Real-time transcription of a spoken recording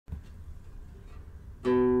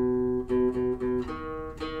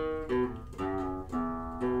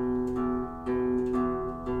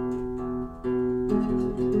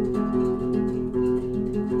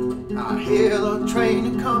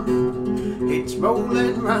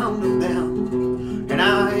rolling round a bend, and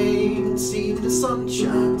I ain't seen the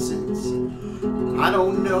sunshine since I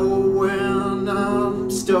don't know when. I'm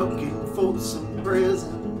stuck in Folsom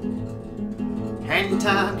prison, and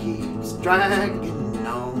time keeps dragging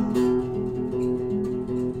on.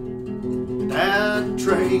 That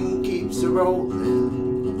train keeps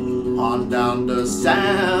rolling on down to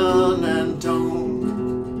San Antone.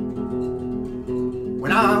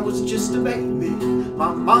 When I was just a baby,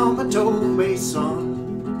 my mama told me,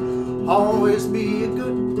 son, always be a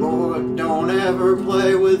good boy, don't ever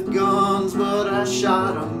play with guns. But I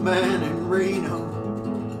shot a man in Reno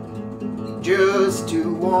just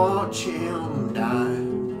to watch him die.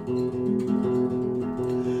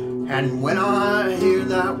 And when I hear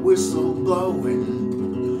that whistle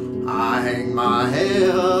blowing, I hang my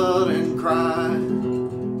head and cry.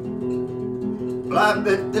 Well, I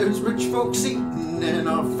bet there's rich folks eating in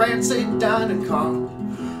a fancy dining car.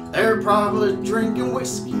 They're probably drinking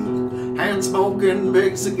whiskey and smoking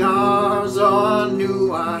big cigars. Oh, I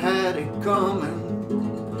knew I had it coming.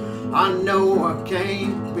 I know I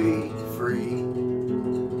can't be free,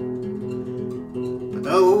 but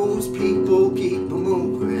those people keep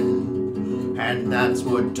moving, and that's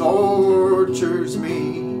what tortures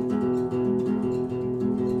me.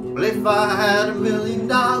 Well, if I had $1 million,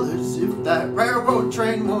 if that railroad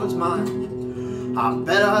train was mine, I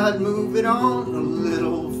bet I'd move it on a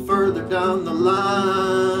little further down the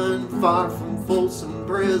line, far from Folsom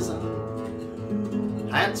prison.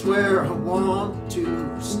 That's where I want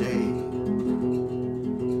to stay.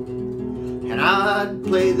 And I'd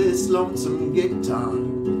play this lonesome guitar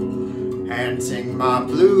and sing my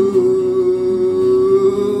blues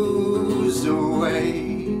away.